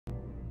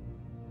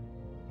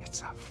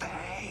It's a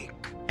fake.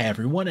 Hey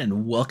everyone,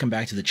 and welcome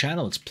back to the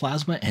channel. It's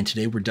Plasma, and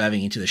today we're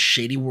diving into the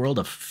shady world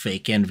of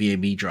fake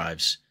NVMe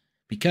drives.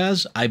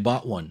 Because I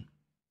bought one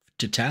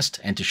to test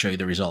and to show you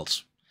the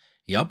results.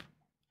 Yup,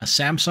 a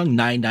Samsung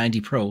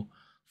 990 Pro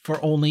for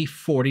only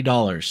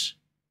 $40.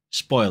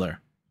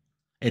 Spoiler,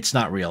 it's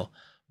not real,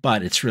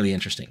 but it's really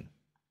interesting.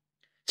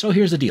 So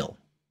here's the deal.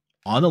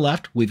 On the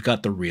left, we've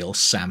got the real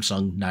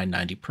Samsung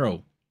 990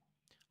 Pro.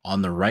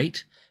 On the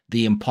right,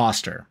 the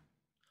imposter.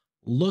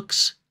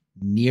 Looks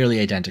nearly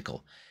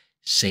identical.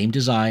 Same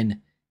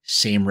design,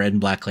 same red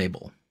and black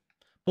label.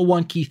 But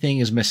one key thing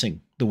is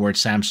missing, the word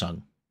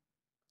Samsung.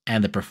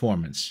 And the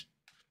performance.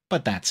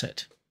 But that's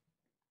it.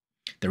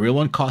 The real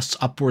one costs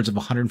upwards of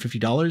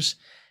 $150,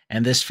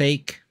 and this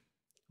fake,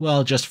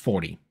 well, just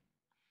 $40.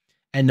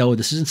 And no,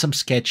 this isn't some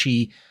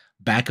sketchy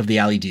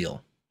back-of-the-alley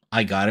deal.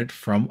 I got it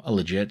from a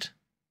legit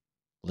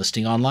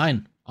listing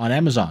online on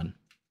Amazon.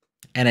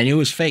 And I knew it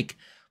was fake,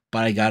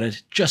 but I got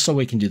it just so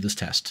we can do this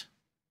test.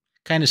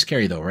 Kind of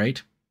scary though, right?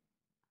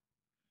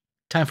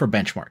 Time for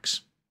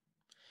benchmarks.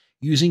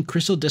 Using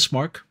Crystal Disk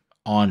Mark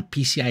on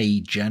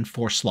PCIe Gen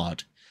 4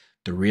 slot,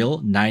 the real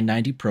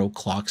 990 Pro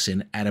clocks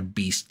in at a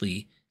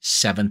beastly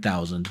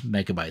 7,000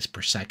 megabytes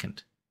per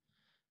second.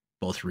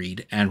 Both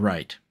read and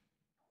write.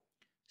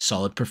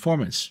 Solid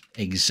performance,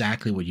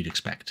 exactly what you'd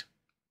expect.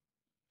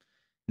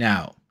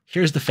 Now,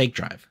 here's the fake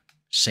drive.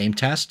 Same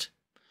test,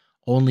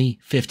 only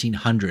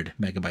 1,500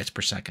 megabytes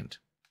per second.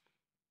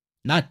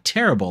 Not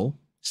terrible,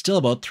 still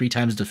about 3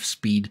 times the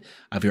speed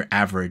of your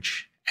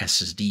average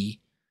SSD,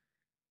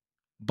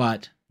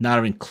 but not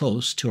even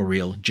close to a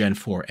real Gen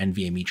 4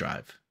 NVMe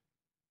drive.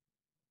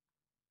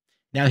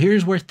 Now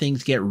here's where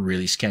things get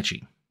really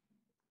sketchy.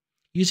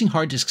 Using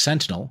Hard Disk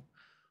Sentinel,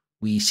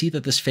 we see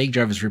that this fake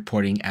drive is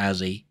reporting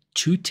as a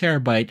 2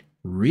 terabyte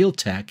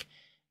Realtek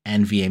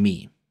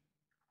NVMe,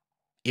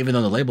 even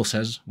though the label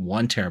says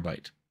 1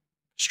 terabyte.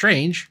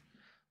 Strange,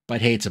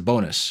 but hey, it's a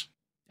bonus.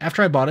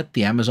 After I bought it,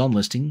 the Amazon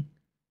listing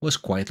was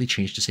quietly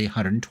changed to say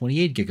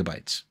 128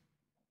 gigabytes,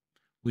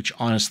 which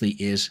honestly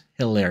is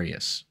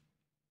hilarious.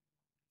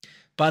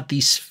 But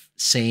these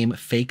same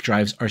fake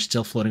drives are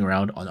still floating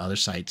around on other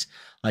sites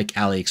like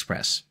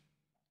AliExpress.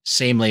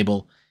 Same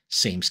label,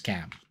 same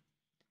scam.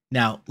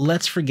 Now,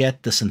 let's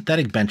forget the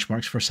synthetic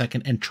benchmarks for a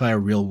second and try a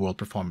real-world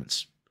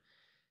performance.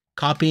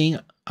 Copying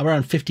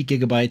around 50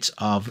 gigabytes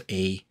of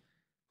a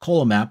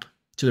Colo map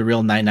to the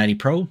real 990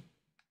 Pro,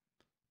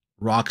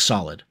 rock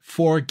solid,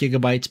 4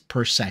 gigabytes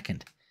per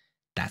second.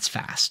 That's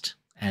fast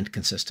and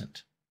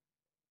consistent.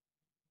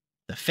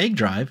 The fake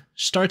drive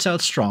starts out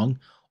strong,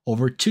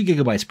 over 2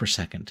 gigabytes per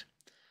second,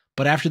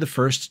 but after the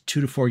first 2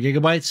 to 4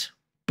 gigabytes,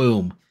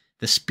 boom,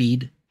 the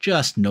speed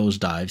just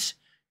nosedives,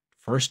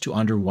 first to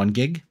under 1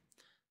 gig,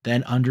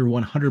 then under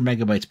 100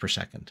 megabytes per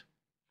second.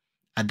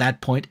 At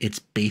that point, it's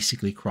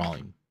basically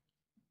crawling.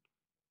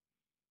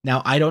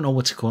 Now, I don't know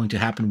what's going to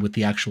happen with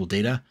the actual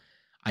data.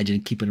 I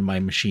didn't keep it in my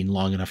machine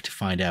long enough to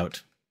find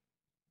out.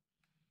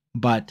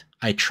 But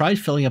I tried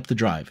filling up the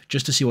drive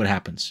just to see what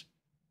happens.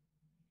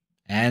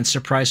 And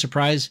surprise,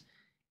 surprise,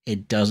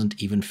 it doesn't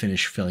even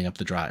finish filling up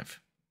the drive.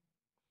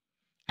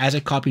 As I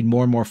copied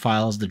more and more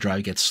files, the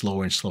drive gets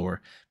slower and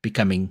slower,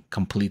 becoming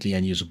completely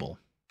unusable.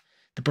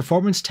 The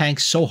performance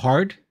tanks so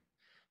hard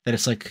that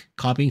it's like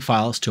copying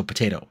files to a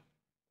potato.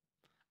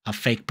 A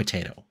fake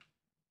potato.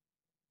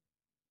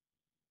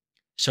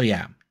 So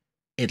yeah,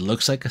 it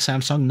looks like a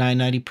Samsung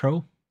 990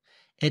 Pro.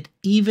 It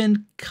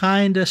even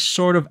kinda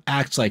sort of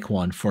acts like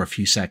one for a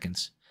few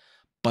seconds.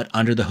 But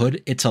under the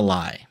hood, it's a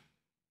lie.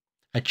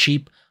 A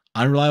cheap,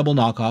 unreliable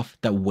knockoff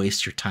that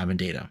wastes your time and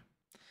data.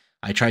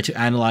 I tried to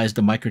analyze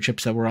the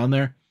microchips that were on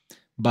there,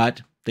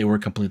 but they were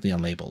completely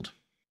unlabeled.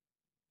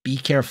 Be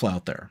careful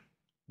out there.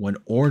 When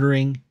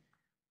ordering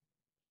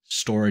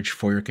storage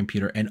for your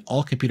computer and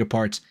all computer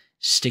parts,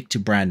 stick to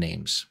brand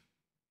names.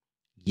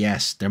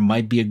 Yes, there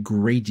might be a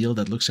great deal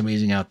that looks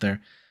amazing out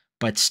there,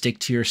 but stick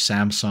to your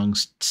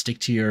Samsungs, stick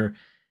to your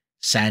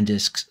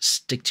SanDisks,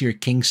 stick to your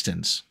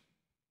Kingstons,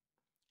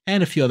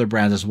 and a few other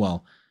brands as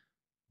well.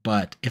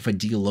 But if a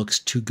deal looks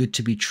too good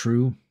to be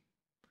true,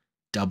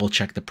 double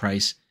check the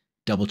price,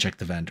 double check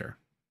the vendor.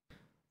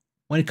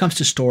 When it comes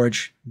to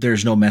storage,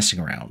 there's no messing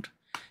around.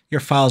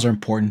 Your files are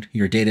important,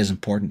 your data is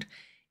important.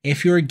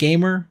 If you're a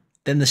gamer,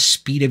 then the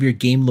speed of your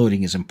game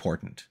loading is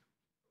important.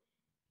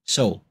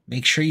 So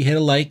make sure you hit a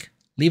like,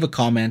 leave a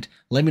comment,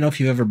 let me know if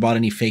you've ever bought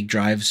any fake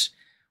drives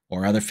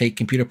or other fake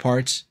computer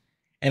parts,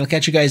 and I'll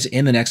catch you guys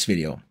in the next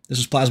video. This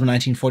was Plasma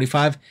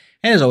 1945,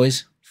 and as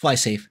always, fly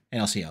safe, and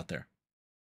I'll see you out there.